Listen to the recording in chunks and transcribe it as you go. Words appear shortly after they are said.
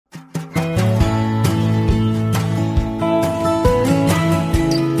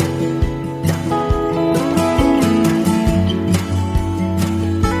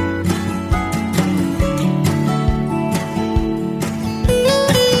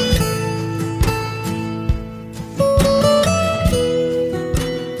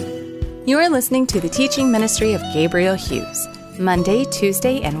You are listening to the teaching ministry of Gabriel Hughes. Monday,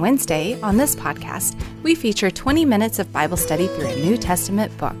 Tuesday, and Wednesday on this podcast, we feature 20 minutes of Bible study through a New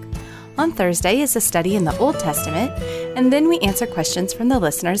Testament book. On Thursday is a study in the Old Testament, and then we answer questions from the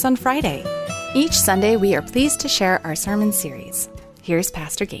listeners on Friday. Each Sunday, we are pleased to share our sermon series. Here's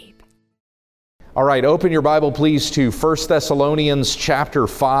Pastor Gabe. All right, open your Bible, please, to 1 Thessalonians chapter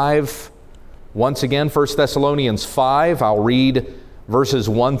 5. Once again, 1 Thessalonians 5. I'll read verses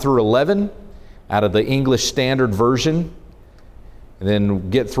 1 through 11 out of the English Standard Version. And then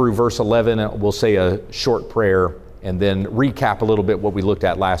get through verse 11, and we'll say a short prayer and then recap a little bit what we looked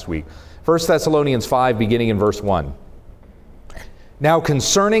at last week. 1 Thessalonians 5, beginning in verse 1. Now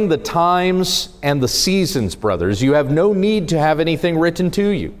concerning the times and the seasons, brothers, you have no need to have anything written to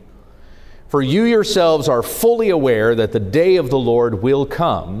you. For you yourselves are fully aware that the day of the Lord will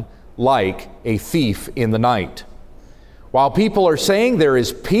come like a thief in the night. While people are saying there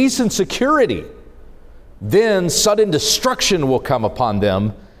is peace and security, then sudden destruction will come upon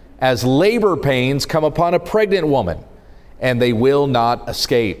them as labor pains come upon a pregnant woman, and they will not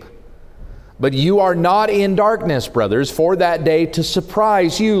escape. But you are not in darkness, brothers, for that day to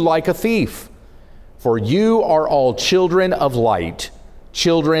surprise you like a thief. For you are all children of light,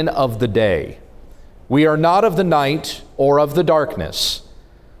 children of the day. We are not of the night or of the darkness.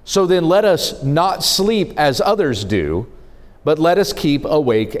 So then let us not sleep as others do, but let us keep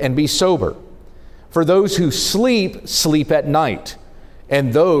awake and be sober. For those who sleep, sleep at night,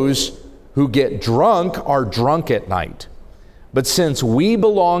 and those who get drunk are drunk at night. But since we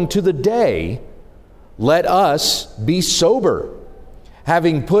belong to the day, let us be sober,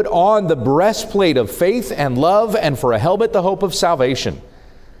 having put on the breastplate of faith and love, and for a helmet the hope of salvation.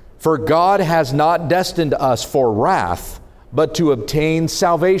 For God has not destined us for wrath, but to obtain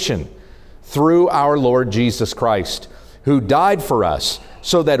salvation through our Lord Jesus Christ, who died for us,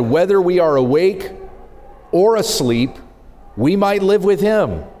 so that whether we are awake or asleep, we might live with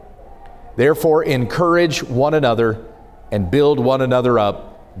him. Therefore, encourage one another and build one another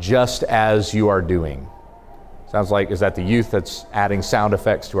up, just as you are doing. Sounds like, is that the youth that's adding sound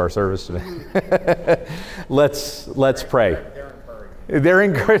effects to our service today? Let's pray. They're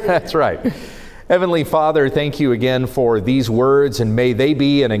encouraged. That's right. Heavenly Father, thank you again for these words, and may they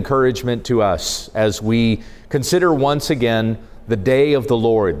be an encouragement to us as we consider once again the day of the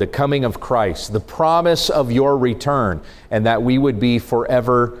Lord, the coming of Christ, the promise of your return, and that we would be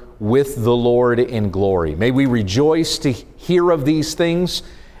forever with the Lord in glory. May we rejoice to hear of these things,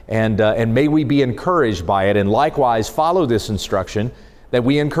 and may we be encouraged by it, and likewise follow this instruction that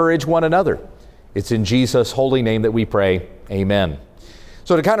we encourage one another. It's in Jesus' holy name that we pray. Amen.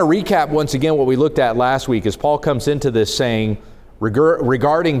 So to kind of recap once again what we looked at last week, as Paul comes into this saying,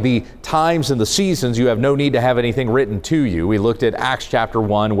 regarding the times and the seasons, you have no need to have anything written to you. We looked at Acts chapter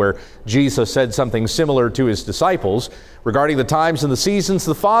 1, where Jesus said something similar to his disciples. Regarding the times and the seasons,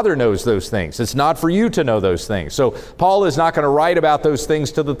 the Father knows those things. It's not for you to know those things. So Paul is not going to write about those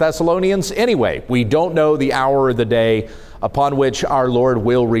things to the Thessalonians anyway. We don't know the hour or the day upon which our Lord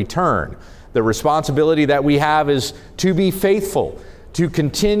will return. The responsibility that we have is to be faithful, to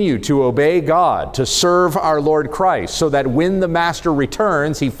continue to obey God, to serve our Lord Christ, so that when the Master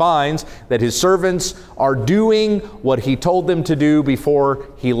returns, he finds that his servants are doing what he told them to do before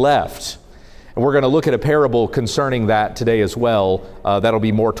he left. And we're going to look at a parable concerning that today as well. That'll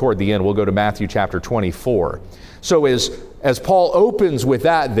be more toward the end. We'll go to Matthew chapter 24. So as Paul opens with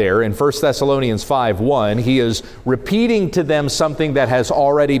that there in 1 Thessalonians 5:1, he is repeating to them something that has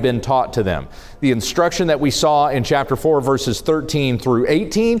already been taught to them. The instruction that we saw in chapter 4, verses 13 through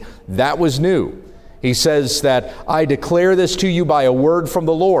 18, that was new. He says that, I declare this to you by a word from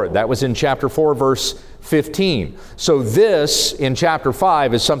the Lord. That was in chapter 4, verse 15. So this, in chapter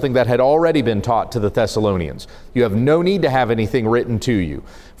 5, is something that had already been taught to the Thessalonians. You have no need to have anything written to you,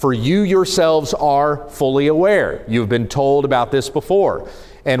 for you yourselves are fully aware. You've been told about this before.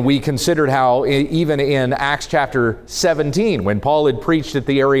 And we considered how even in Acts chapter 17, when Paul had preached at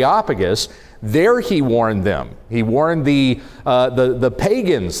the Areopagus, there he warned them. He warned the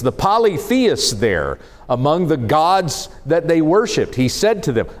pagans, the polytheists there, among the gods that they worshiped. He said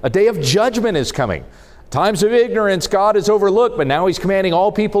to them, a day of judgment is coming. Times of ignorance God has overlooked, but now he's commanding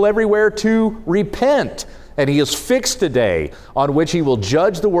all people everywhere to repent. And he has fixed a day on which he will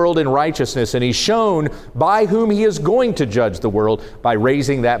judge the world in righteousness, and he's shown by whom he is going to judge the world, by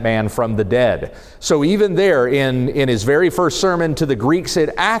raising that man from the dead. So even there, in his very first sermon to the Greeks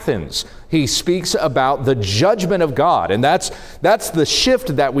at Athens, he speaks about the judgment of God. And that's the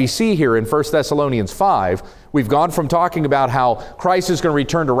shift that we see here in 1 Thessalonians 5, We've gone from talking about how Christ is going to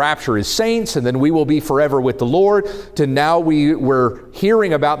return to rapture his saints, and then we will be forever with the Lord, to now we're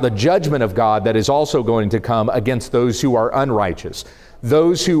hearing about the judgment of God that is also going to come against those who are unrighteous.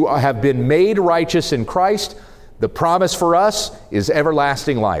 Those who have been made righteous in Christ, the promise for us is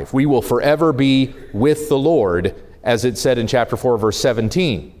everlasting life. We will forever be with the Lord, as it said in chapter 4, verse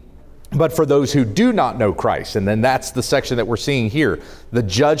 17. But for those who do not know Christ, and then that's the section that we're seeing here, the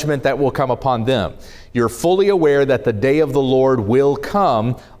judgment that will come upon them. You're fully aware that the day of the Lord will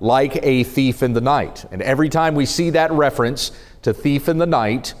come like a thief in the night. And every time we see that reference to thief in the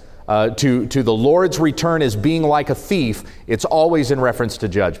night, to the Lord's return as being like a thief, it's always in reference to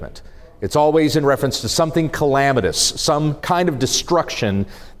judgment. It's always in reference to something calamitous, some kind of destruction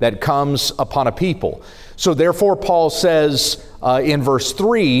that comes upon a people. So therefore, Paul says in verse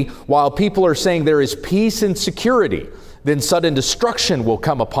 3, while people are saying there is peace and security, then sudden destruction will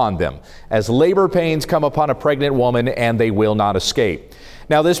come upon them, as labor pains come upon a pregnant woman, and they will not escape.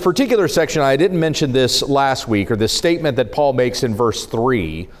 Now, this particular section, I didn't mention this last week, or this statement that Paul makes in verse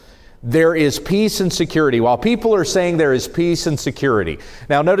 3, there is peace and security. While people are saying there is peace and security.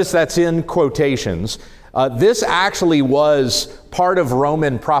 Now, notice that's in quotations. This actually was part of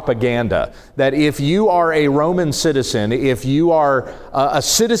Roman propaganda, that if you are a Roman citizen, if you are a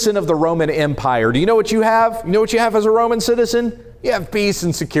citizen of the Roman Empire, do you know what you have? You know what you have as a Roman citizen? You have peace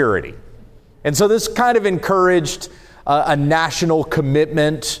and security. And so this kind of encouraged a national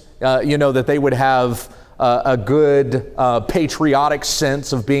commitment, that they would have a good patriotic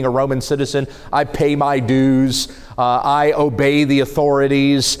sense of being a Roman citizen. I pay my dues. I obey the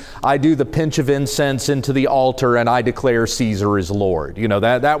authorities. I do the pinch of incense into the altar, and I declare Caesar is Lord.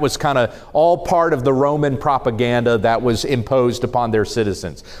 That was kind of all part of the Roman propaganda that was imposed upon their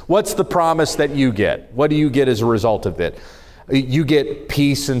citizens. What's the promise that you get? What do you get as a result of it? You get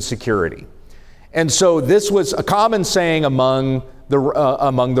peace and security. And so this was a common saying among the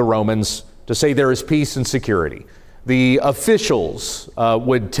Romans, to say there is peace and security. The officials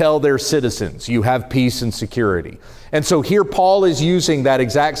would tell their citizens, you have peace and security. And so here Paul is using that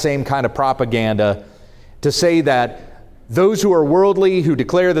exact same kind of propaganda to say that those who are worldly, who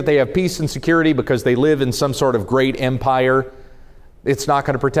declare that they have peace and security because they live in some sort of great empire, it's not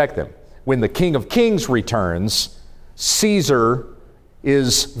going to protect them. When the King of Kings returns, Caesar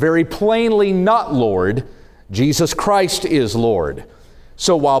is very plainly not Lord. Jesus Christ is Lord.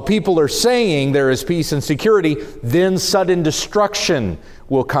 So while people are saying there is peace and security, then sudden destruction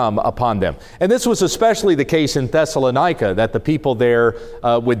will come upon them. And this was especially the case in Thessalonica, that the people there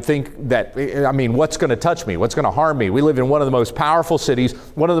would think that, what's going to touch me? What's going to harm me? We live in one of the most powerful cities,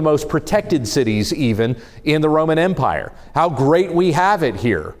 one of the most protected cities even in the Roman Empire. How great we have it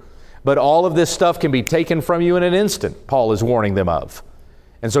here. But all of this stuff can be taken from you in an instant, Paul is warning them of.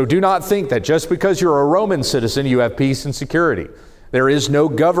 And so do not think that just because you're a Roman citizen, you have peace and security. There is no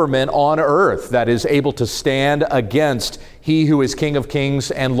government on earth that is able to stand against He who is King of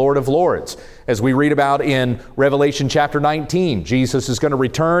Kings and Lord of Lords. As we read about in Revelation chapter 19, Jesus is going to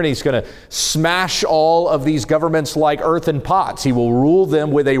return. He's going to smash all of these governments like earthen pots. He will rule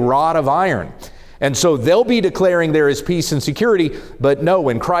them with a rod of iron. And so they'll be declaring there is peace and security, but no,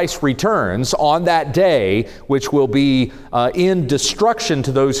 when Christ returns on that day, which will be in destruction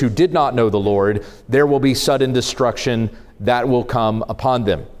to those who did not know the Lord, there will be sudden destruction that will come upon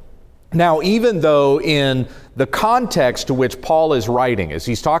them. Now, even though in the context to which Paul is writing, as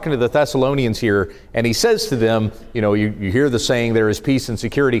he's talking to the Thessalonians here, and he says to them, you hear the saying, there is peace and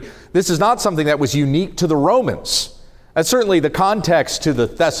security. This is not something that was unique to the Romans. That's certainly the context to the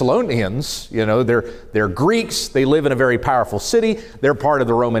Thessalonians. They're Greeks. They live in a very powerful city. They're part of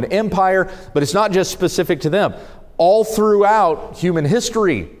the Roman Empire, but it's not just specific to them. All throughout human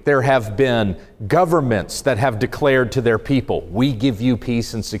history, there have been governments that have declared to their people, we give you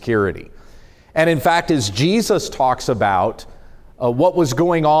peace and security. And in fact, as Jesus talks about what was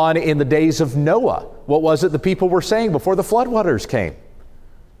going on in the days of Noah, what was it the people were saying before the floodwaters came?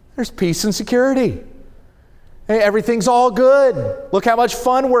 There's peace and security. Hey, everything's all good. Look how much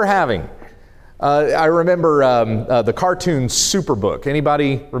fun we're having. I remember the cartoon Superbook.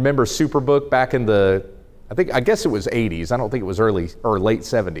 Anybody remember Superbook back in I guess it was 80s. I don't think it was early or late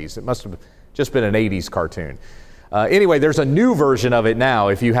 70s. It must have just been an 80s cartoon. Anyway, there's a new version of it now.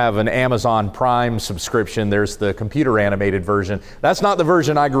 If you have an Amazon Prime subscription, there's the computer animated version. That's not the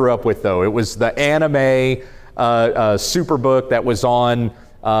version I grew up with, though. It was the anime Superbook that was on,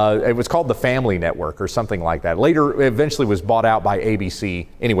 it was called the Family Network or something like that. Later, eventually was bought out by ABC.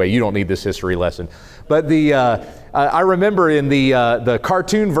 Anyway, you don't need this history lesson. But I remember in the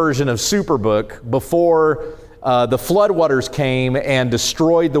cartoon version of Superbook, before the floodwaters came and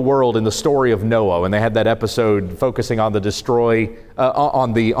destroyed the world in the story of Noah, and they had that episode focusing on the story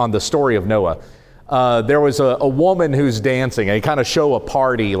of Noah. There was a woman who's dancing. They kind of show a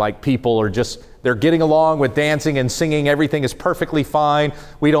party, like people are they're getting along with dancing and singing. Everything is perfectly fine.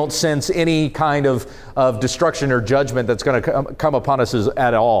 We don't sense any kind of destruction or judgment that's going to come upon us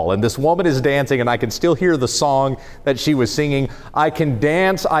at all. And this woman is dancing, and I can still hear the song that she was singing. I can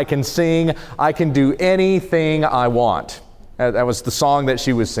dance, I can sing, I can do anything I want. That was the song that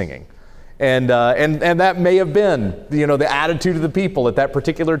she was singing. And that may have been, the attitude of the people at that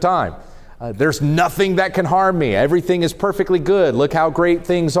particular time. There's nothing that can harm me. Everything is perfectly good. Look how great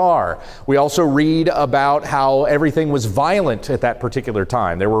things are. We also read about how everything was violent at that particular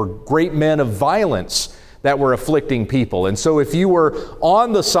time. There were great men of violence that were afflicting people. And so if you were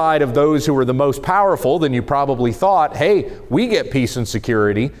on the side of those who were the most powerful, then you probably thought, hey, we get peace and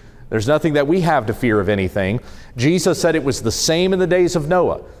security. There's nothing that we have to fear of anything. Jesus said it was the same in the days of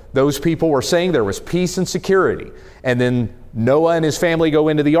Noah. Those people were saying there was peace and security. And then Noah and his family go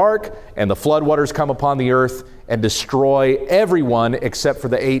into the ark, and the floodwaters come upon the earth and destroy everyone except for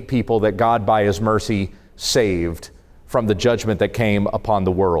the 8 people that God, by his mercy, saved from the judgment that came upon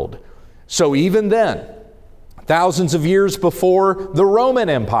the world. So even then, thousands of years before the Roman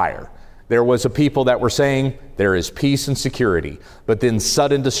Empire, there was a people that were saying there is peace and security, but then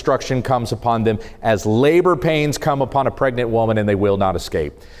sudden destruction comes upon them as labor pains come upon a pregnant woman, and they will not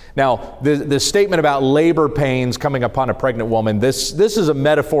escape. Now, the statement about labor pains coming upon a pregnant woman, this is a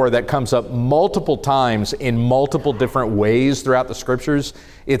metaphor that comes up multiple times in multiple different ways throughout the Scriptures.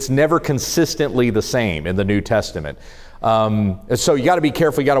 It's never consistently the same in the New Testament. So you got to be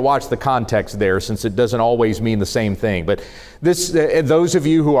careful. You got to watch the context there, since it doesn't always mean the same thing. But those of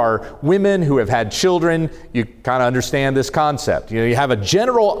you who are women who have had children, you kind of understand this concept. You have a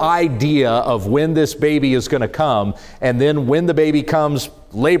general idea of when this baby is going to come, and then when the baby comes,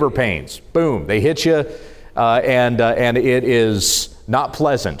 labor pains, boom, they hit you, and it is not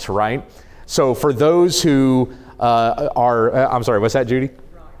pleasant, right? So for those who I'm sorry, what's that, Judy?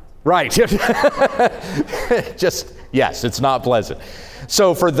 Right. Yes, it's not pleasant.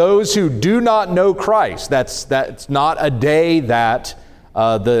 So for those who do not know Christ, that's not a day that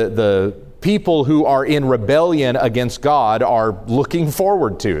the people who are in rebellion against God are looking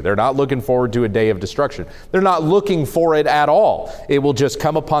forward to. They're not looking forward to a day of destruction. They're not looking for it at all. It will just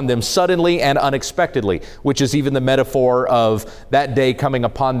come upon them suddenly and unexpectedly, which is even the metaphor of that day coming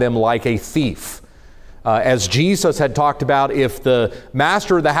upon them like a thief. As Jesus had talked about, if the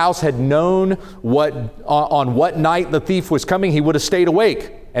master of the house had known on what night the thief was coming, he would have stayed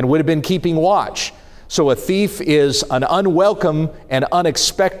awake and would have been keeping watch. So a thief is an unwelcome and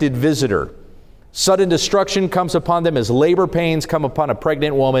unexpected visitor. Sudden destruction comes upon them as labor pains come upon a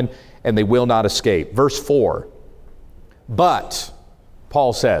pregnant woman, and they will not escape. Verse 4. But,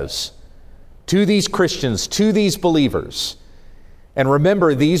 Paul says, to these Christians, to these believers, and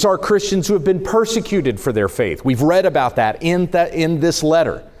remember, these are Christians who have been persecuted for their faith. We've read about that in this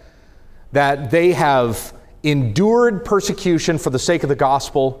letter, that they have endured persecution for the sake of the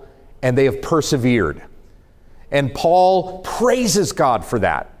gospel, and they have persevered. And Paul praises God for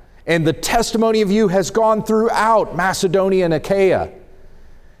that. And the testimony of you has gone throughout Macedonia and Achaia.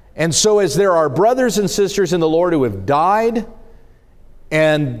 And so as there are brothers and sisters in the Lord who have died,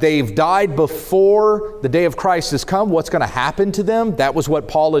 and they've died before the day of Christ has come, what's going to happen to them? That was what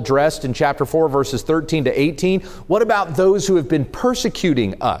Paul addressed in chapter 4, verses 13 to 18. What about those who have been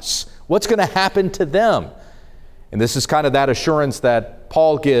persecuting us? What's going to happen to them? And this is kind of that assurance that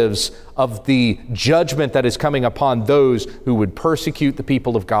Paul gives of the judgment that is coming upon those who would persecute the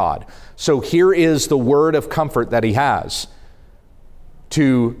people of God. So here is the word of comfort that he has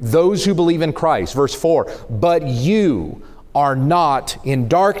to those who believe in Christ. Verse 4, but you are not in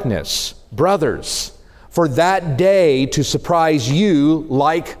darkness, brothers, for that day to surprise you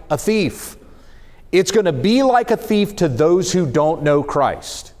like a thief. It's going to be like a thief to those who don't know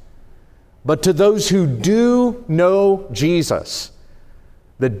Christ. But to those who do know Jesus,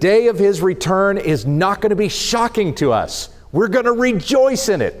 the day of his return is not going to be shocking to us. We're going to rejoice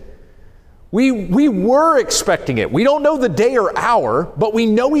in it. We were expecting it. We don't know the day or hour, but we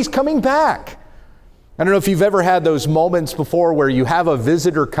know he's coming back. I don't know if you've ever had those moments before where you have a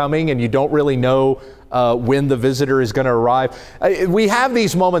visitor coming and you don't really know when the visitor is going to arrive. We have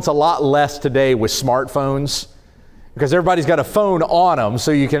these moments a lot less today with smartphones. because everybody's got a phone on them,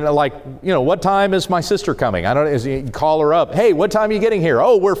 so you can what time is my sister coming? You call her up. Hey, what time are you getting here?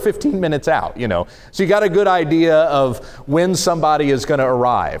 Oh, we're 15 minutes out, So you got a good idea of when somebody is going to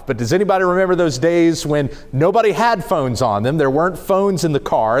arrive. But does anybody remember those days when nobody had phones on them? There weren't phones in the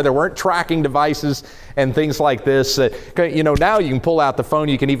car. There weren't tracking devices and things like this. Now you can pull out the phone.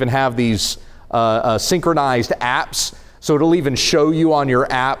 You can even have these synchronized apps. So it'll even show you on your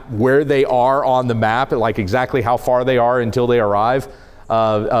app where they are on the map, like exactly how far they are until they arrive.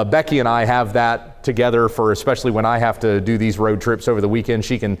 Becky and I have that together for especially when I have to do these road trips over the weekend.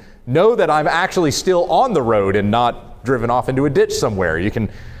 She can know that I'm actually still on the road and not driven off into a ditch somewhere. You can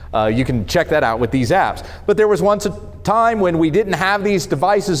check that out with these apps. But there was once a time when we didn't have these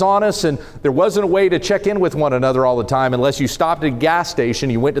devices on us, and there wasn't a way to check in with one another all the time unless you stopped at a gas station,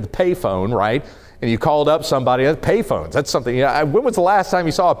 you went to the payphone, right? And you called up somebody. Payphones, that's something. When was the last time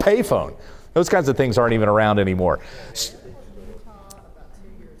you saw a payphone? Those kinds of things aren't even around anymore.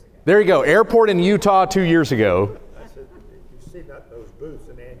 There you go. Airport in Utah 2 years ago. You see those booths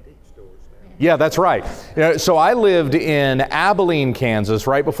in antique stores now. Yeah, that's right. So I lived in Abilene, Kansas,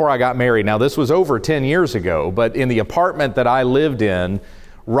 right before I got married. Now, this was over 10 years ago, but in the apartment that I lived in,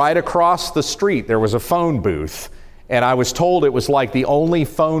 right across the street, there was a phone booth. And I was told it was like the only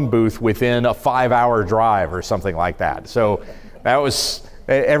phone booth within a 5-hour drive or something like that. So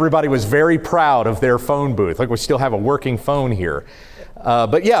everybody was very proud of their phone booth. Like, we still have a working phone here.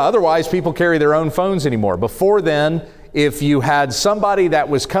 But yeah, otherwise people carry their own phones anymore. Before then, if you had somebody that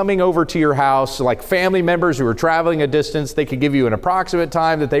was coming over to your house, like family members who were traveling a distance, they could give you an approximate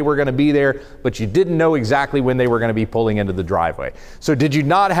time that they were going to be there, but you didn't know exactly when they were going to be pulling into the driveway. So did you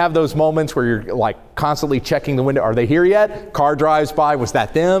not have those moments where you're like constantly checking the window? Are they here yet? Car drives by. Was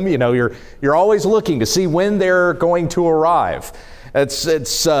that them? You're always looking to see when they're going to arrive. It's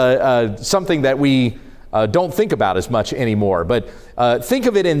something that we don't think about as much anymore. But think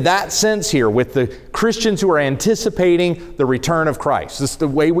of it in that sense here with the Christians who are anticipating the return of Christ. This is the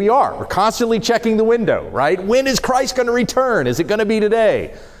way we are. We're constantly checking the window, right? When is Christ going to return? Is it going to be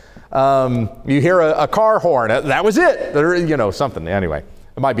today? You hear a car horn. That was it. Something. Anyway,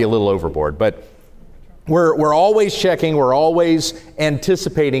 it might be a little overboard, but we're always checking. We're always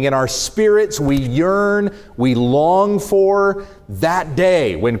anticipating. In our spirits, we yearn, we long for that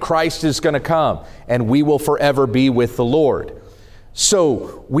day when Christ is going to come and we will forever be with the Lord.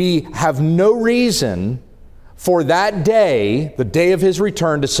 So we have no reason for that day, the day of His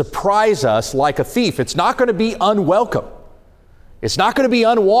return, to surprise us like a thief. It's not going to be unwelcome. It's not going to be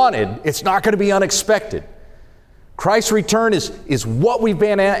unwanted. It's not going to be unexpected. Christ's return is what we've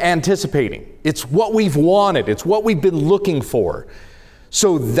been anticipating. It's what we've wanted. It's what we've been looking for.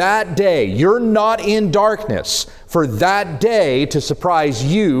 So that day, you're not in darkness for that day to surprise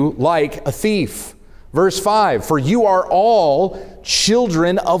you like a thief. Verse 5, for you are all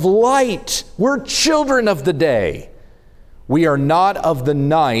children of light. We're children of the day. We are not of the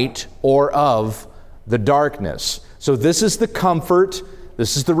night or of the darkness. So this is the comfort,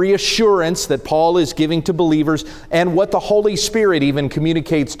 this is the reassurance that Paul is giving to believers, and what the Holy Spirit even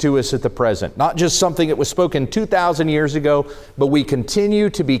communicates to us at the present. Not just something that was spoken 2,000 years ago, but we continue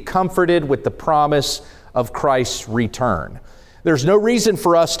to be comforted with the promise of Christ's return. There's no reason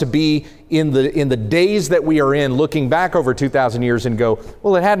for us to be in the days that we are in, looking back over 2,000 years and go,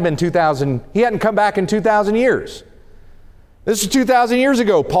 well, it hadn't been 2,000, he hadn't come back in 2,000 years. This is 2,000 years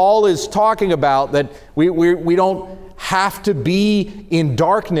ago. Paul is talking about that we don't have to be in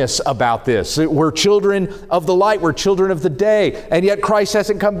darkness about this. We're children of the light. We're children of the day. And yet Christ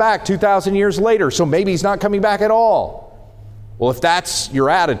hasn't come back 2,000 years later, so maybe He's not coming back at all. Well, if that's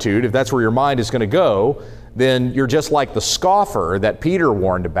your attitude, if that's where your mind is going to go, then you're just like the scoffer that Peter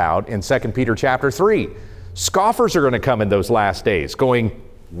warned about in 2 Peter chapter 3. Scoffers are going to come in those last days going,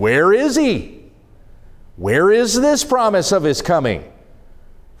 where is He? Where is this promise of His coming?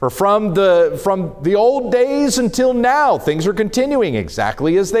 For from the old days until now, things are continuing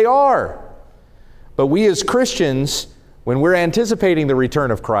exactly as they are. But we as Christians, when we're anticipating the return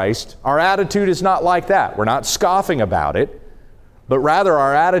of Christ, our attitude is not like that. We're not scoffing about it, but rather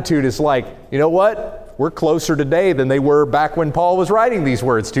our attitude is like, you know what? We're closer today than they were back when Paul was writing these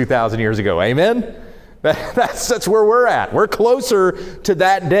words 2,000 years ago. Amen? That's where we're at. We're closer to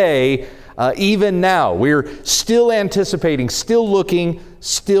that day even now. We're still anticipating, still looking,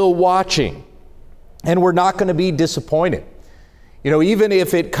 still watching. And we're not going to be disappointed. Even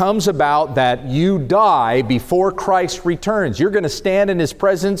if it comes about that you die before Christ returns, you're going to stand in His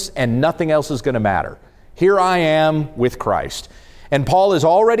presence and nothing else is going to matter. Here I am with Christ. And Paul has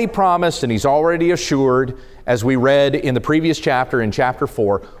already promised and he's already assured, as we read in the previous chapter, in chapter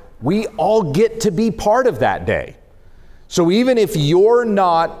 4, we all get to be part of that day. So even if you're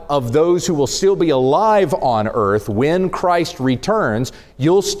not of those who will still be alive on earth when Christ returns,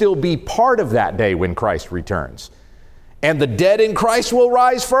 you'll still be part of that day when Christ returns. And the dead in Christ will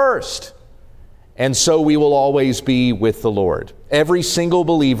rise first. And so we will always be with the Lord. Every single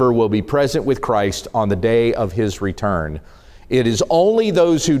believer will be present with Christ on the day of his return. It is only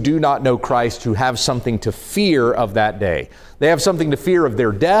those who do not know Christ who have something to fear of that day. They have something to fear of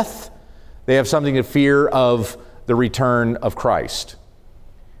their death. They have something to fear of the return of Christ.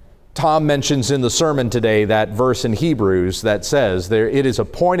 Tom mentions in the sermon today that verse in Hebrews that says, it is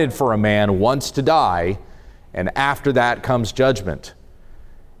appointed for a man once to die, and after that comes judgment.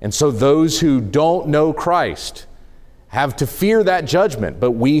 And so those who don't know Christ have to fear that judgment,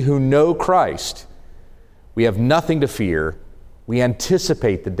 but we who know Christ, we have nothing to fear. We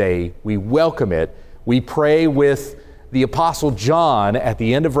anticipate the day, we welcome it. We pray with the Apostle John at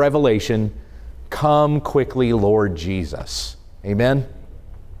the end of Revelation, "Come quickly, Lord Jesus." Amen?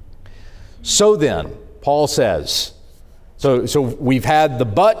 So then, Paul says, so we've had the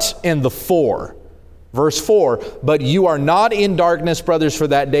but and the for. Verse 4, "But you are not in darkness, brothers, for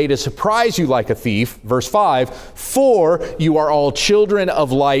that day to surprise you like a thief." Verse 5, "For you are all children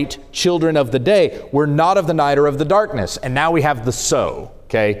of light, children of the day. We're not of the night or of the darkness." And now we have the so,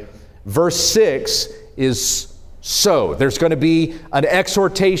 okay? Verse 6 is so. There's going to be an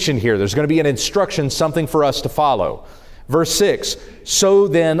exhortation here. There's going to be an instruction, something for us to follow. Verse 6, "So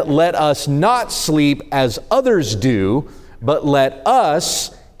then let us not sleep as others do, but let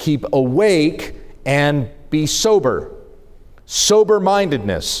us keep awake and be sober."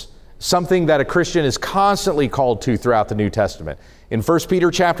 Sober-mindedness, something that a Christian is constantly called to throughout the New Testament. In 1 Peter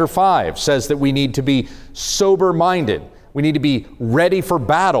chapter 5 says that we need to be sober-minded. We need to be ready for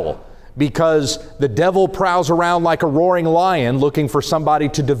battle, because the devil prowls around like a roaring lion looking for somebody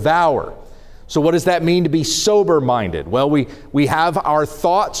to devour. So what does that mean to be sober-minded? Well, we have our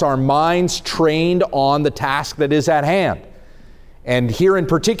thoughts, our minds trained on the task that is at hand. And here in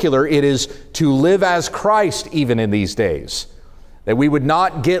particular, it is to live as Christ even in these days. That we would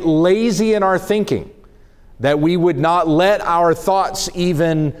not get lazy in our thinking. That we would not let our thoughts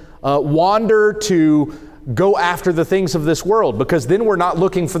even wander to go after the things of this world, because then we're not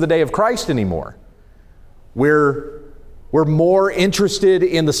looking for the day of Christ anymore. We're more interested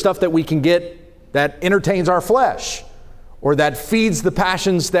in the stuff that we can get that entertains our flesh, or that feeds the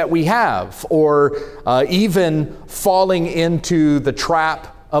passions that we have, or even falling into the trap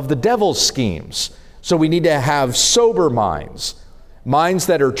of the devil's schemes. So we need to have sober minds, minds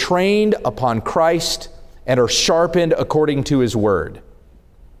that are trained upon Christ and are sharpened according to His Word.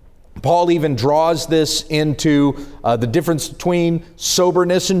 Paul even draws this into the difference between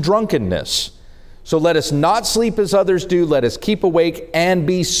soberness and drunkenness. "So let us not sleep as others do, let us keep awake and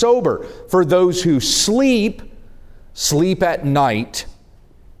be sober. For those who sleep at night,"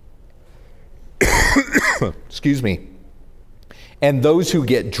 excuse me, "and those who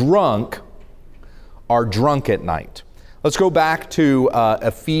get drunk are drunk at night." Let's go back to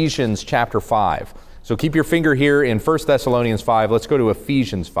Ephesians chapter 5. So keep your finger here in 1 Thessalonians 5. Let's go to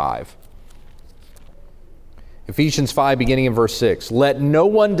Ephesians 5. Ephesians 5, beginning in verse 6. "Let no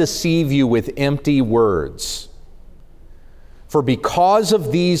one deceive you with empty words. For because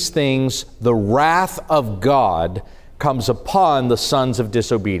of these things, the wrath of God comes upon the sons of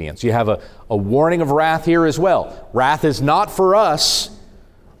disobedience." You have a warning of wrath here as well. Wrath is not for us.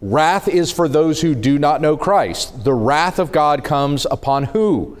 Wrath is for those who do not know Christ. The wrath of God comes upon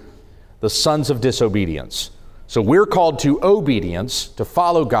who? The sons of disobedience. So we're called to obedience, to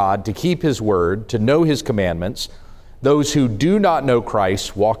follow God, to keep His word, to know His commandments. Those who do not know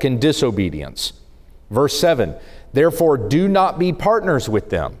Christ walk in disobedience. Verse 7, "Therefore do not be partners with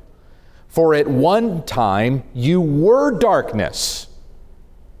them. For at one time you were darkness."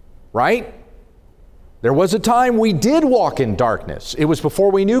 Right? There was a time we did walk in darkness. It was before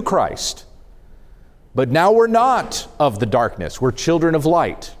we knew Christ. But now we're not of the darkness. We're children of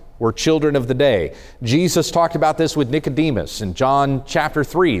light. We're children of the day. Jesus talked about this with Nicodemus in John chapter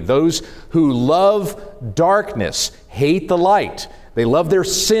 3. Those who love darkness hate the light. They love their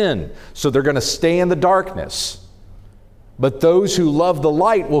sin, so they're going to stay in the darkness. But those who love the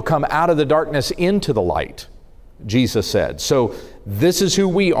light will come out of the darkness into the light, Jesus said. So this is who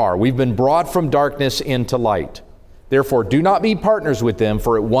we are. We've been brought from darkness into light. "Therefore, do not be partners with them,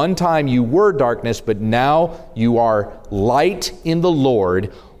 for at one time you were darkness, but now you are light in the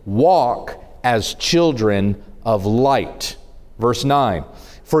Lord. Walk as children of light." Verse 9,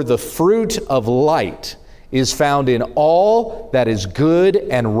 "For the fruit of light is found in all that is good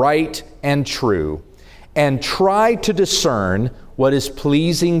and right and true, and try to discern what is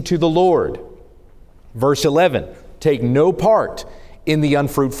pleasing to the Lord." Verse 11, take no part in the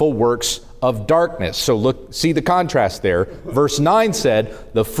unfruitful works of darkness. So see the contrast there. Verse 9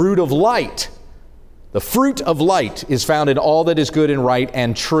 said, the fruit of light is found in all that is good and right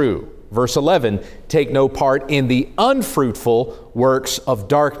and true. Verse 11, take no part in the unfruitful works of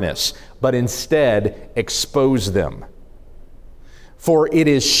darkness, but instead expose them. For it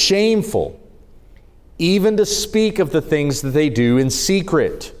is shameful even to speak of the things that they do in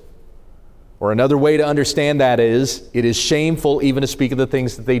secret. Or another way to understand that is, it is shameful even to speak of the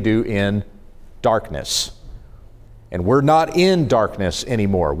things that they do in darkness. And we're not in darkness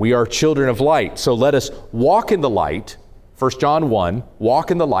anymore. We are children of light. So let us walk in the light. 1 John 1, walk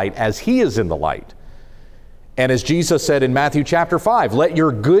in the light as He is in the light. And as Jesus said in Matthew chapter 5, let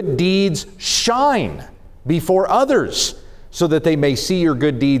your good deeds shine before others, so that they may see your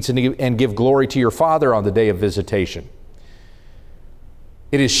good deeds and give glory to your Father on the day of visitation.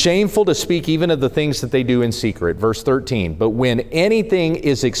 It is shameful to speak even of the things that they do in secret. Verse 13, but when anything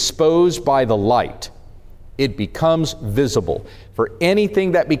is exposed by the light, it becomes visible. For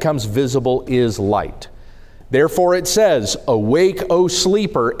anything that becomes visible is light. Therefore it says, awake, O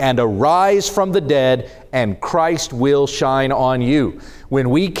sleeper, and arise from the dead, and Christ will shine on you. When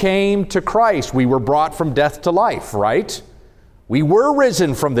we came to Christ, we were brought from death to life, right? We were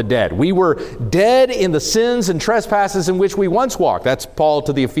risen from the dead. We were dead in the sins and trespasses in which we once walked. That's Paul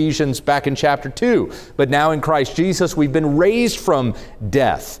to the Ephesians back in chapter 2. But now in Christ Jesus, we've been raised from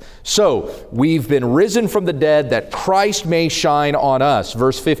death. So we've been risen from the dead that Christ may shine on us.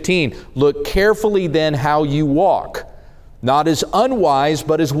 Verse 15, look carefully then how you walk, not as unwise,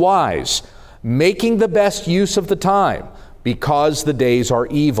 but as wise, making the best use of the time, because the days are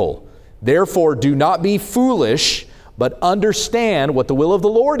evil. Therefore do not be foolish, but understand what the will of the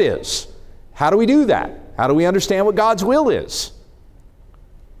Lord is. How do we do that? How do we understand what God's will is?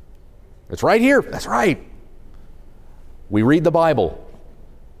 It's right here. That's right. We read the Bible.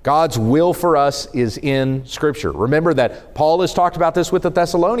 God's will for us is in Scripture. Remember that Paul has talked about this with the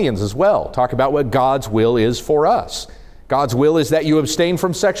Thessalonians as well. Talk about what God's will is for us. God's will is that you abstain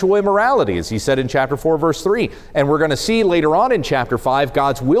from sexual immorality, as he said in chapter 4, verse 3. And we're going to see later on in chapter 5,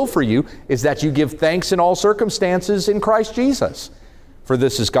 God's will for you is that you give thanks in all circumstances in Christ Jesus. For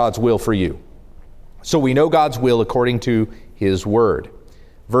this is God's will for you. So we know God's will according to His Word.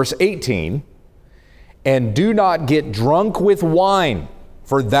 Verse 18, and do not get drunk with wine,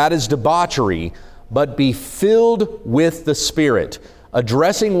 for that is debauchery, but be filled with the Spirit,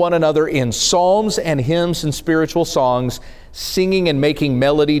 addressing one another in psalms and hymns and spiritual songs, singing and making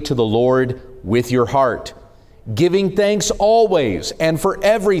melody to the Lord with your heart, giving thanks always and for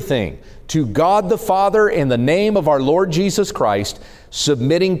everything to God the Father in the name of our Lord Jesus Christ,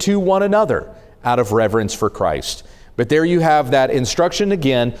 submitting to one another out of reverence for Christ. But there you have that instruction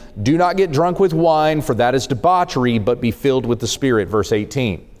again, do not get drunk with wine, for that is debauchery, but be filled with the Spirit, verse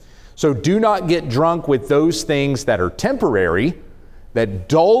 18. So do not get drunk with those things that are temporary, that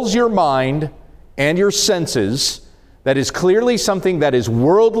dulls your mind and your senses, that is clearly something that is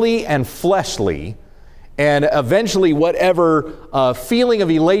worldly and fleshly, and eventually whatever feeling of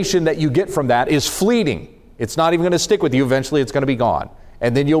elation that you get from that is fleeting. It's not even going to stick with you. Eventually it's going to be gone.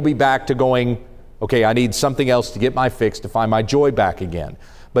 And then you'll be back to going, okay, I need something else to get my fix, to find my joy back again.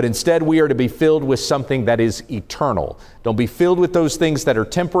 But instead we are to be filled with something that is eternal. Don't be filled with those things that are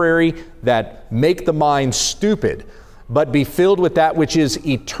temporary, that make the mind stupid, but be filled with that which is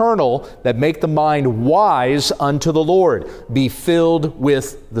eternal, that make the mind wise unto the Lord. Be filled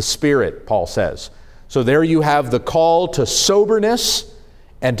with the Spirit, Paul says. So there you have the call to soberness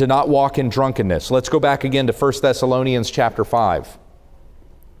and to not walk in drunkenness. Let's go back again to 1 Thessalonians chapter 5.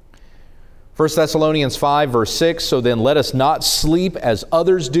 1 Thessalonians 5, verse 6, so then let us not sleep as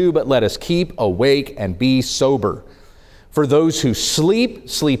others do, but let us keep awake and be sober. For those who sleep,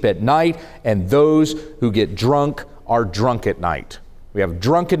 sleep at night, and those who get drunk are drunk at night. We have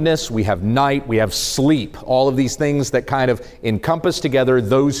drunkenness, we have night, we have sleep. All of these things that kind of encompass together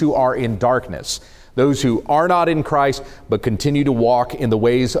those who are in darkness. Those who are not in Christ, but continue to walk in the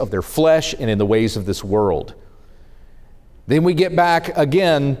ways of their flesh and in the ways of this world. Then we get back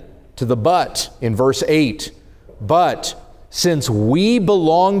again to the but in verse 8. But since we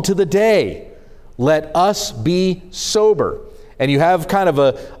belong to the day, let us be sober. And you have kind of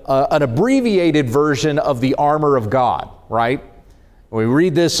an abbreviated version of the armor of God, right? We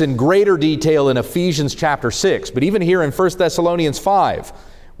read this in greater detail in Ephesians chapter 6. But even here in 1 Thessalonians 5,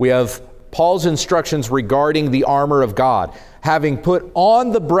 we have Paul's instructions regarding the armor of God. Having put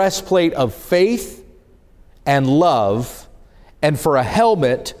on the breastplate of faith and love, and for a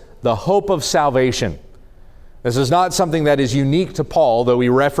helmet, the hope of salvation. This is not something that is unique to Paul, though he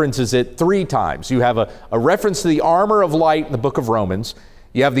references it 3 times. You have a reference to the armor of light in the book of Romans.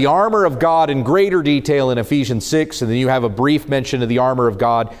 You have the armor of God in greater detail in Ephesians 6, and then you have a brief mention of the armor of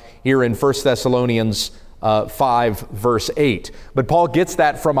God here in 1 Thessalonians 5, verse 8. But Paul gets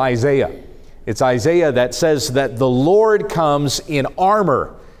that from Isaiah. It's Isaiah that says that the Lord comes in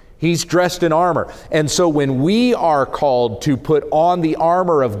armor. He's dressed in armor. And so when we are called to put on the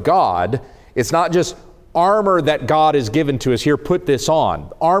armor of God, it's not just armor that God has given to us. Here, put this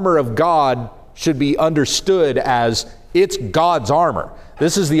on. Armor of God should be understood as it's God's armor.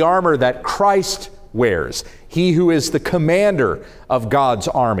 This is the armor that Christ wears, he who is the commander of God's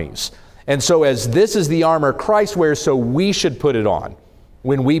armies. And so as this is the armor Christ wears, so we should put it on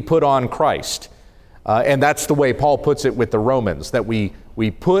when we put on Christ. And that's the way Paul puts it with the Romans, that we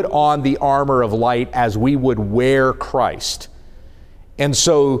put on the armor of light as we would wear Christ. And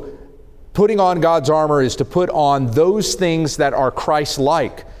so putting on God's armor is to put on those things that are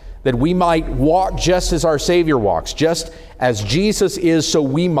Christ-like, that we might walk just as our Savior walks, just as Jesus is, so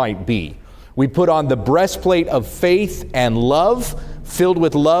we might be. We put on the breastplate of faith and love, filled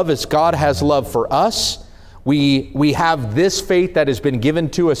with love as God has love for us. We have this faith that has been given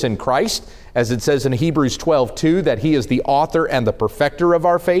to us in Christ, as it says in Hebrews 12:2, that He is the author and the perfecter of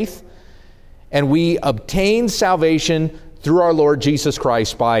our faith. And we obtain salvation through our Lord Jesus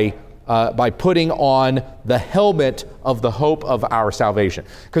Christ by putting on the helmet of the hope of our salvation.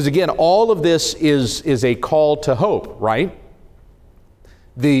 Because again, all of this is a call to hope, right?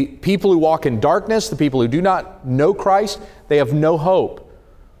 The people who walk in darkness, the people who do not know Christ, they have no hope.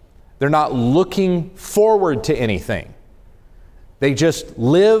 They're not looking forward to anything. They just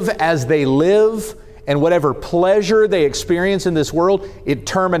live as they live, and whatever pleasure they experience in this world, it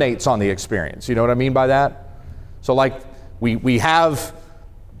terminates on the experience. You know what I mean by that? So like we have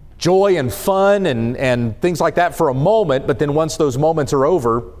joy and fun and things like that for a moment, but then once those moments are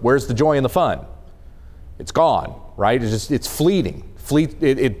over, where's the joy and the fun? It's gone, right? It's fleeting.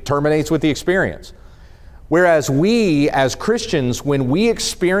 It terminates with the experience. Whereas we, as Christians, when we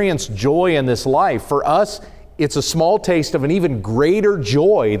experience joy in this life, for us, it's a small taste of an even greater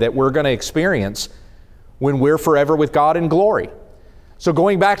joy that we're going to experience when we're forever with God in glory. So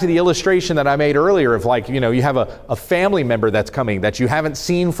going back to the illustration that I made earlier of like, you have a family member that's coming that you haven't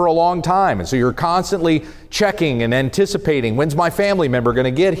seen for a long time. And so you're constantly checking and anticipating, when's my family member going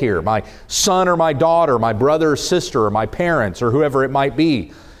to get here? My son or my daughter, my brother or sister, or my parents, or whoever it might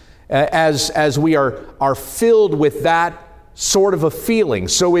be. As we are filled with that sort of a feeling,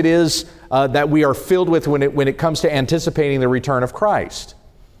 so it is that we are filled with when it comes to anticipating the return of Christ.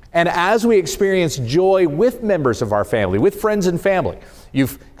 And as we experience joy with members of our family, with friends and family,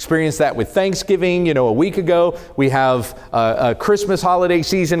 you've experienced that with Thanksgiving, a week ago. We have a Christmas holiday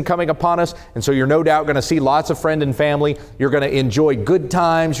season coming upon us, and so you're no doubt going to see lots of friend and family. You're going to enjoy good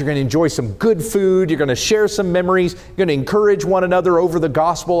times. You're going to enjoy some good food. You're going to share some memories. You're going to encourage one another over the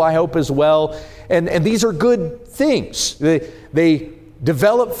gospel, I hope, as well. And these are good things. They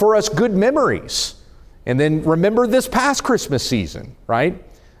develop for us good memories. And then remember this past Christmas season, right?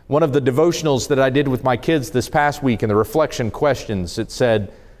 One of the devotionals that I did with my kids this past week in the reflection questions, it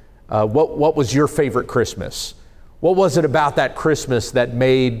said, what was your favorite Christmas? What was it about that Christmas that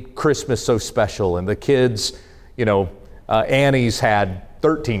made Christmas so special? And the kids, Annie's had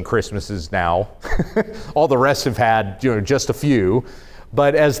 13 Christmases now. All the rest have had, just a few.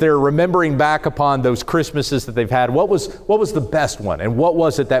 But as they're remembering back upon those Christmases that they've had, what was the best one? And what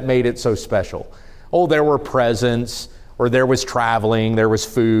was it that made it so special? Oh, there were presents, or there was traveling, there was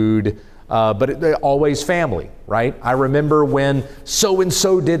food, but always family, right? I remember when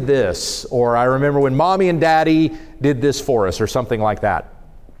so-and-so did this, or I remember when mommy and daddy did this for us, or something like that.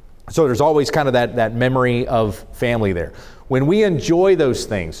 So there's always kind of that memory of family there. When we enjoy those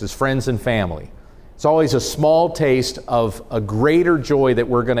things as friends and family, it's always a small taste of a greater joy that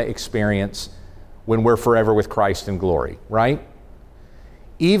we're going to experience when we're forever with Christ in glory, right?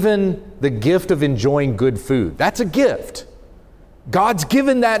 Even the gift of enjoying good food, that's a gift. God's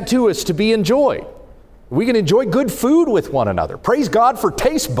given that to us to be enjoyed. We can enjoy good food with one another. Praise God for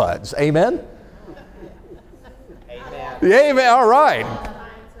taste buds. Amen? Amen. Amen. All right.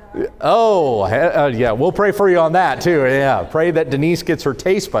 Oh, yeah, we'll pray for you on that too. Yeah, pray that Denise gets her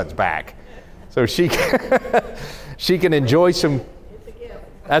taste buds back so she can enjoy some. It's a gift.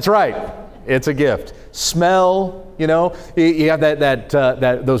 That's right. It's a gift. Smell, you have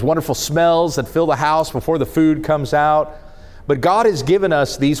those wonderful smells that fill the house before the food comes out. But God has given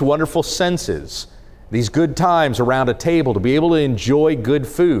us these wonderful senses, these good times around a table to be able to enjoy good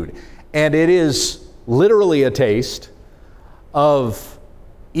food. And it is literally a taste of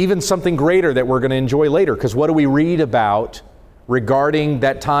even something greater that we're going to enjoy later. Because what do we read about regarding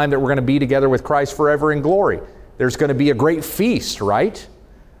that time that we're going to be together with Christ forever in glory? There's going to be a great feast, right?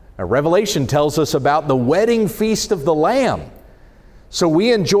 Revelation tells us about the wedding feast of the Lamb. So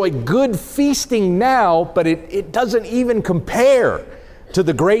we enjoy good feasting now, but it doesn't even compare to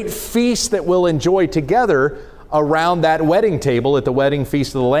the great feast that we'll enjoy together around that wedding table at the wedding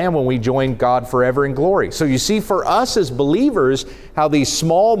feast of the Lamb when we join God forever in glory. So you see, for us as believers, how these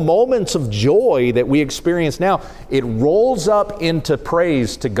small moments of joy that we experience now, it rolls up into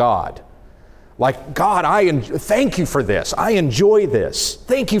praise to God. Like, God, thank you for this. I enjoy this.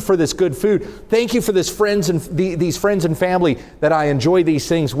 Thank you for this good food. Thank you for these friends and family that I enjoy these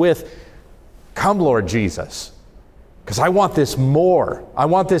things with. Come, Lord Jesus, because I want this more. I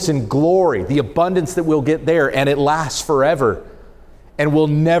want this in glory, the abundance that we'll get there, and it lasts forever. And we'll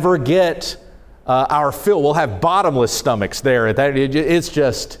never get our fill. We'll have bottomless stomachs there. It's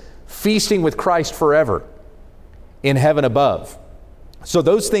just feasting with Christ forever in heaven above. So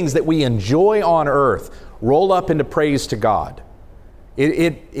those things that we enjoy on earth roll up into praise to God.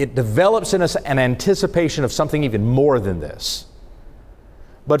 It develops in us an anticipation of something even more than this.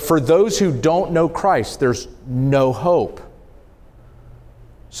 But for those who don't know Christ, there's no hope.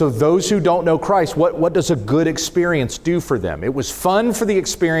 So those who don't know Christ, what does a good experience do for them? It was fun for the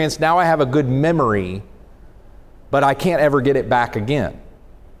experience. Now I have a good memory, but I can't ever get it back again.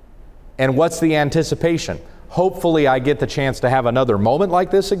 And what's the anticipation? Hopefully I get the chance to have another moment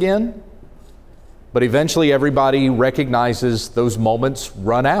like this again. But eventually everybody recognizes those moments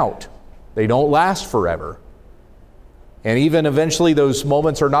run out. They don't last forever. And even eventually those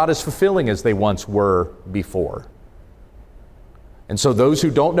moments are not as fulfilling as they once were before. And so those who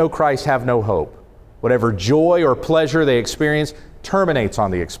don't know Christ have no hope. Whatever joy or pleasure they experience terminates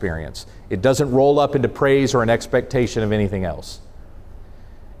on the experience. It doesn't roll up into praise or an expectation of anything else.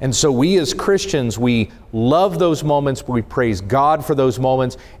 And so we as Christians, we love those moments, we praise God for those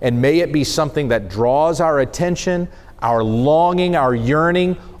moments, and may it be something that draws our attention, our longing, our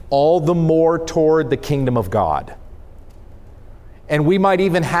yearning, all the more toward the kingdom of God. And we might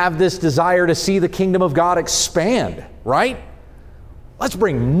even have this desire to see the kingdom of God expand, right? Let's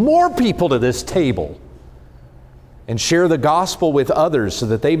bring more people to this table and share the gospel with others so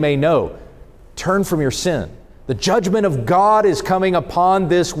that they may know, turn from your sin. The judgment of God is coming upon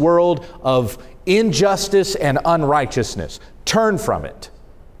this world of injustice and unrighteousness. Turn from it.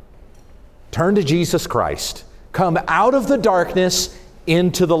 Turn to Jesus Christ. Come out of the darkness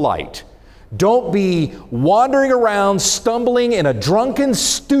into the light. Don't be wandering around stumbling in a drunken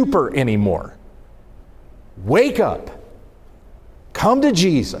stupor anymore. Wake up. Come to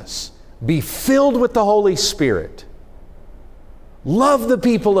Jesus. Be filled with the Holy Spirit. Love the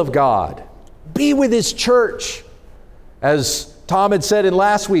people of God. Be with His church. As Tom had said in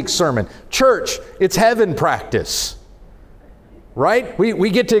last week's sermon, church, it's heaven practice. Right? We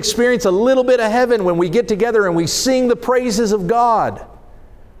get to experience a little bit of heaven when we get together and we sing the praises of God.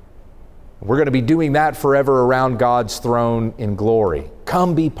 We're going to be doing that forever around God's throne in glory.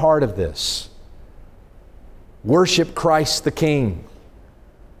 Come be part of this. Worship Christ the King.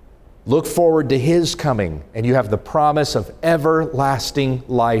 Look forward to His coming, and you have the promise of everlasting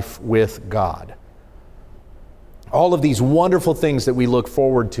life with God. All of these wonderful things that we look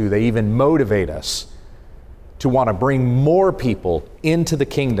forward to, they even motivate us to want to bring more people into the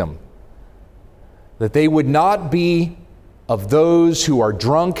kingdom. That they would not be of those who are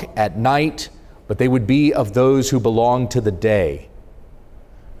drunk at night, but they would be of those who belong to the day,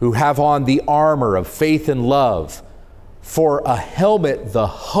 who have on the armor of faith and love, for a helmet, the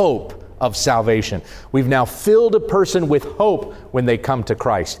hope of salvation. We've now filled a person with hope when they come to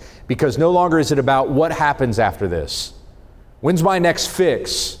Christ, because no longer is it about what happens after this. When's my next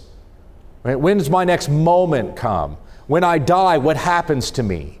fix? When's my next moment come? When I die, what happens to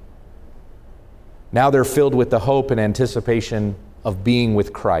me? Now they're filled with the hope and anticipation of being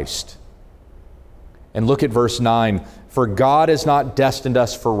with Christ. And look at verse 9. For God has not destined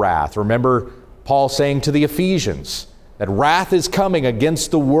us for wrath. Remember Paul saying to the Ephesians that wrath is coming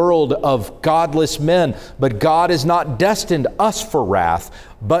against the world of godless men, but God has not destined us for wrath,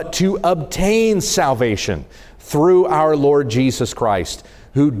 but to obtain salvation through our Lord Jesus Christ,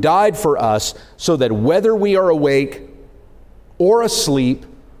 who died for us so that whether we are awake or asleep,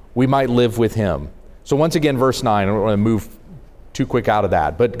 we might live with Him. So once again, verse 9, I don't want to move too quick out of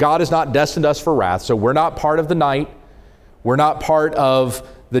that. But God has not destined us for wrath, so we're not part of the night. We're not part of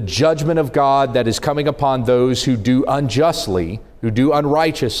the judgment of God that is coming upon those who do unjustly, who do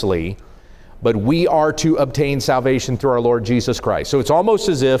unrighteously, but we are to obtain salvation through our Lord Jesus Christ. So it's almost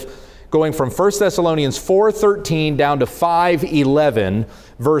as if going from 1 Thessalonians 4:13 down to 5:11.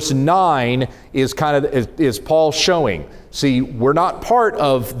 Verse 9 is Paul showing, see, we're not part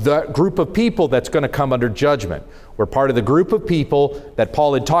of the group of people that's going to come under judgment. We're part of the group of people that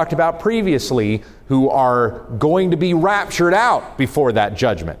Paul had talked about previously who are going to be raptured out before that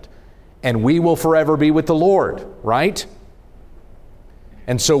judgment. And we will forever be with the Lord, right?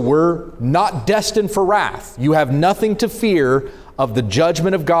 And so we're not destined for wrath. You have nothing to fear of the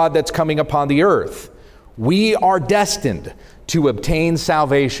judgment of God that's coming upon the earth. We are destined to obtain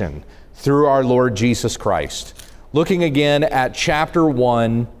salvation through our Lord Jesus Christ. Looking again at chapter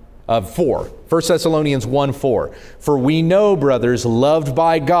 1 of 4, 1 Thessalonians 1:4. For we know, brothers, loved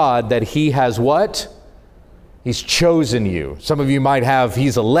by God, that He has what? He's chosen you. Some of you might have,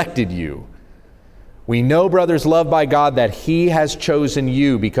 He's elected you. We know, brothers, loved by God, that He has chosen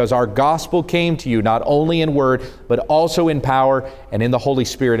you, because our gospel came to you not only in word, but also in power and in the Holy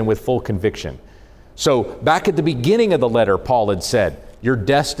Spirit and with full conviction. So back at the beginning of the letter, Paul had said, you're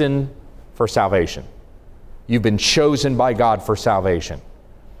destined for salvation. You've been chosen by God for salvation.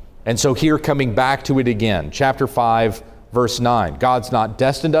 And so here, coming back to it again, chapter 5, verse 9, God's not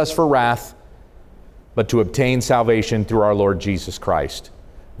destined us for wrath, but to obtain salvation through our Lord Jesus Christ.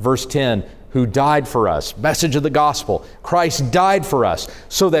 Verse 10, who died for us, message of the gospel. Christ died for us,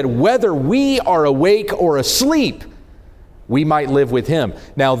 so that whether we are awake or asleep, we might live with Him.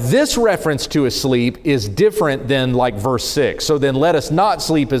 Now, this reference to asleep is different than like verse 6. So then let us not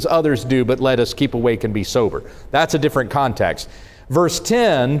sleep as others do, but let us keep awake and be sober. That's a different context. Verse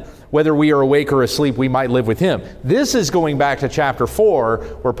 10, whether we are awake or asleep, we might live with Him. This is going back to chapter 4,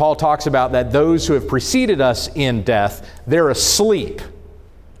 where Paul talks about that those who have preceded us in death, they're asleep,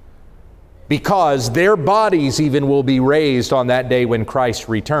 because their bodies even will be raised on that day when Christ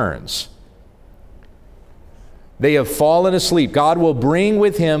returns. They have fallen asleep. God will bring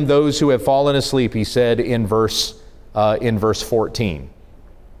with Him those who have fallen asleep, he said in verse 14.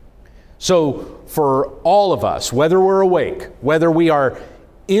 So for all of us, whether we're awake, whether we are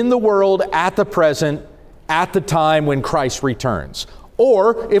in the world at the present, at the time when Christ returns,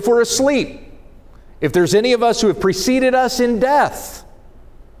 or if we're asleep, if there's any of us who have preceded us in death,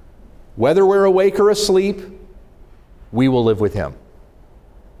 whether we're awake or asleep, we will live with Him.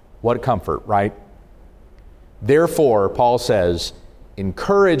 What a comfort, right? Therefore, Paul says,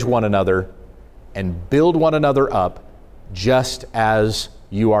 encourage one another and build one another up, just as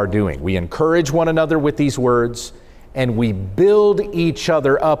you are doing. We encourage one another with these words, and we build each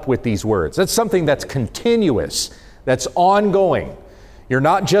other up with these words. That's something that's continuous, that's ongoing. You're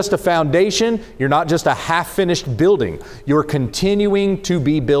not just a foundation, you're not just a half-finished building. You're continuing to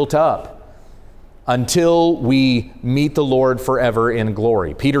be built up until we meet the Lord forever in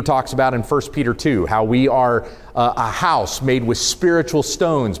glory. Peter talks about in 1 Peter 2 how we are a house made with spiritual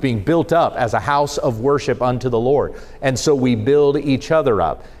stones, being built up as a house of worship unto the Lord. And so we build each other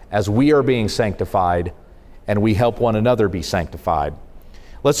up as we are being sanctified, and we help one another be sanctified.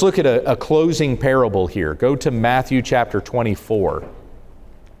 Let's look at a closing parable here. Go to Matthew chapter 24.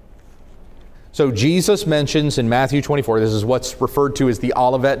 So Jesus mentions in Matthew 24, this is what's referred to as the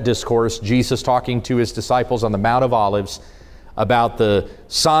Olivet Discourse, Jesus talking to His disciples on the Mount of Olives about the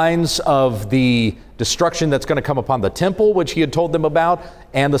signs of the destruction that's going to come upon the temple, which He had told them about,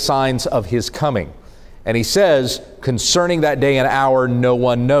 and the signs of His coming. And He says, concerning that day and hour, no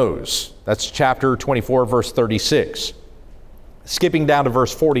one knows. That's chapter 24, verse 36. Skipping down to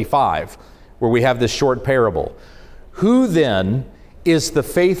verse 45, where we have this short parable. Who then is the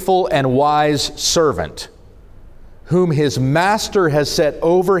faithful and wise servant, whom his master has set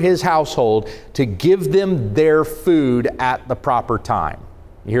over his household to give them their food at the proper time?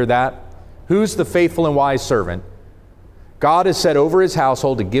 You hear that? Who's the faithful and wise servant? God has set over His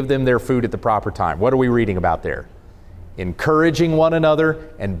household to give them their food at the proper time. What are we reading about there? Encouraging one another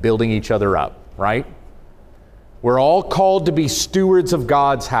and building each other up, right? We're all called to be stewards of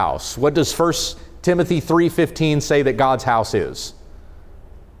God's house. What does 1 Timothy 3:15 say that God's house is?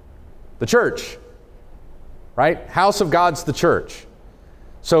 The church, right? House of God's the church.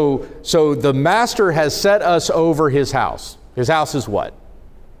 So the Master has set us over His house. His house is what?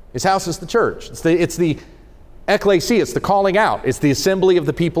 His house is the church. It's the ecclesia, it's the calling out. It's the assembly of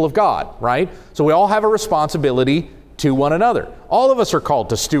the people of God, right? So we all have a responsibility to one another. All of us are called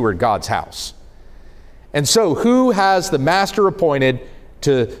to steward God's house. And so who has the Master appointed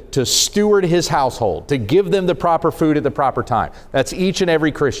to steward His household, to give them the proper food at the proper time? That's each and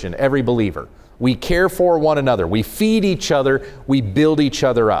every Christian, every believer. We care for one another. We feed each other. We build each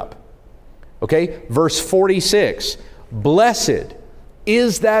other up. Okay, verse 46. Blessed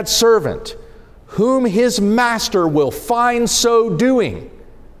is that servant whom his master will find so doing.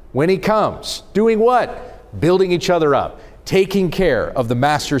 when he comes. Doing what? Building each other up, taking care of the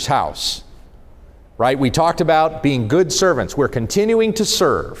master's house. Right? We talked about being good servants. We're continuing to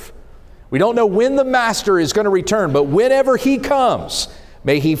serve. We don't know when the master is going to return, but whenever he comes,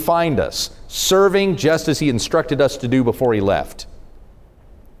 may he find us serving just as he instructed us to do before he left.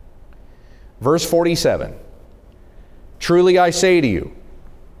 Verse 47, truly I say to you,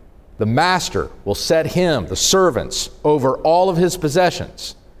 the master will set him, the servants, over all of his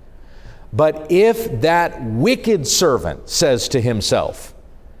possessions. But if that wicked servant says to himself,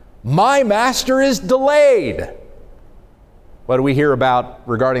 my master is delayed. What do we hear about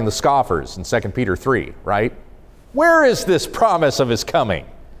regarding the scoffers in 2 Peter 3, right? Where is this promise of his coming?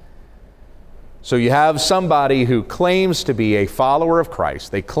 So you have somebody who claims to be a follower of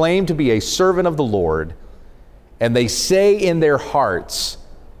Christ. They claim to be a servant of the Lord, and they say in their hearts,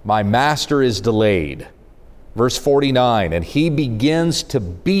 my master is delayed. Verse 49, and he begins to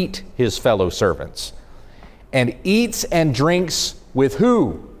beat his fellow servants and eats and drinks with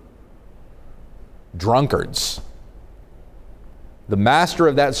who? Drunkards. The master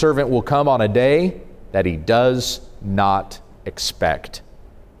of that servant will come on a day that he does not expect,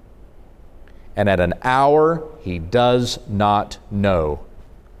 and at an hour he does not know.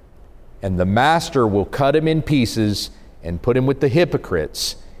 And the master will cut him in pieces and put him with the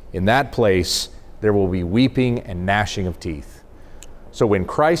hypocrites. In that place there will be weeping and gnashing of teeth. So when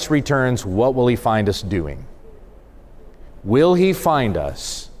Christ returns, what will he find us doing? Will he find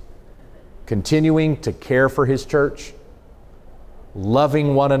us continuing to care for his church,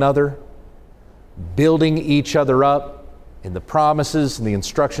 loving one another, building each other up in the promises and the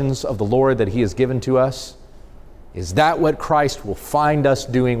instructions of the Lord that he has given to us? Is that what Christ will find us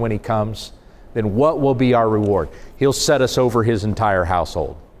doing when he comes? Then what will be our reward? He'll set us over his entire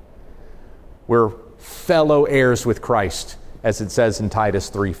household. We're fellow heirs with Christ, as it says in Titus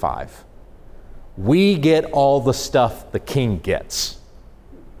 3:5. We get all the stuff the king gets.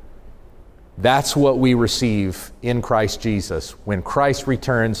 That's what we receive in Christ Jesus when Christ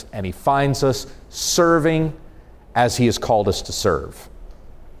returns and he finds us serving as he has called us to serve.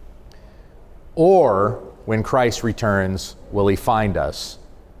 Or when Christ returns, will he find us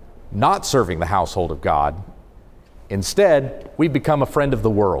not serving the household of God? Instead, we become a friend of the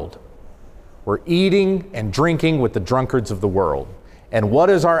world. We're eating and drinking with the drunkards of the world. And what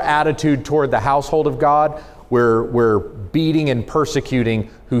is our attitude toward the household of God? We're beating and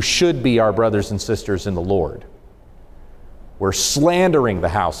persecuting who should be our brothers and sisters in the Lord. We're slandering the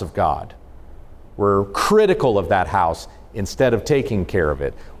house of God. We're critical of that house instead of taking care of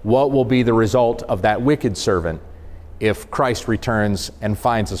it. What will be the result of that wicked servant if Christ returns and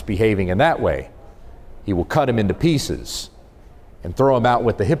finds us behaving in that way? He will cut him into pieces and throw him out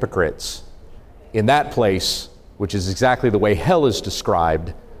with the hypocrites. In that place, which is exactly the way hell is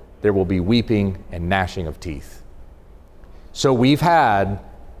described, there will be weeping and gnashing of teeth. So we've had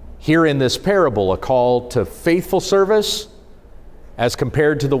here in this parable a call to faithful service as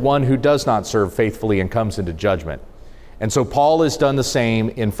compared to the one who does not serve faithfully and comes into judgment. And so Paul has done the same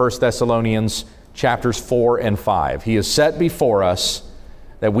in 1 Thessalonians chapters 4 and 5. He has set before us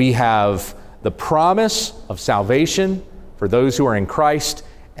that we have the promise of salvation for those who are in Christ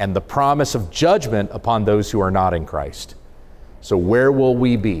and the promise of judgment upon those who are not in Christ. So where will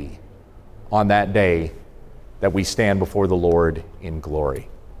we be on that day that we stand before the Lord in glory?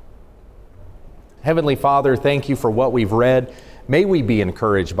 Heavenly Father, thank you for what we've read. May we be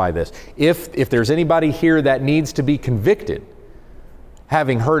encouraged by this. If there's anybody here that needs to be convicted,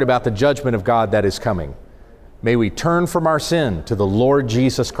 having heard about the judgment of God that is coming, may we turn from our sin to the Lord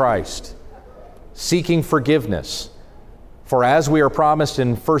Jesus Christ, seeking forgiveness. For as we are promised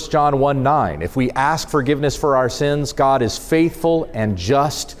in 1 John 1:9, if we ask forgiveness for our sins, God is faithful and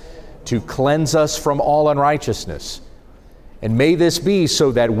just to cleanse us from all unrighteousness. And may this be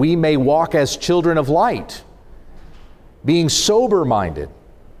so that we may walk as children of light, being sober-minded,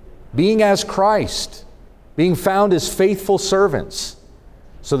 being as Christ, being found as faithful servants,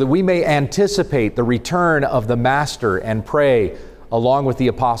 so that we may anticipate the return of the Master and pray, along with the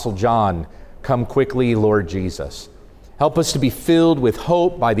Apostle John, "Come quickly, Lord Jesus." Help us to be filled with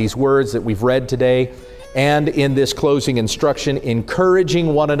hope by these words that we've read today, and in this closing instruction,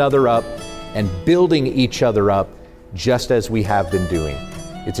 encouraging one another up and building each other up just as we have been doing.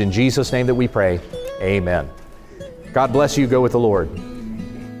 It's in Jesus' name that we pray. Amen. God bless you. Go with the Lord.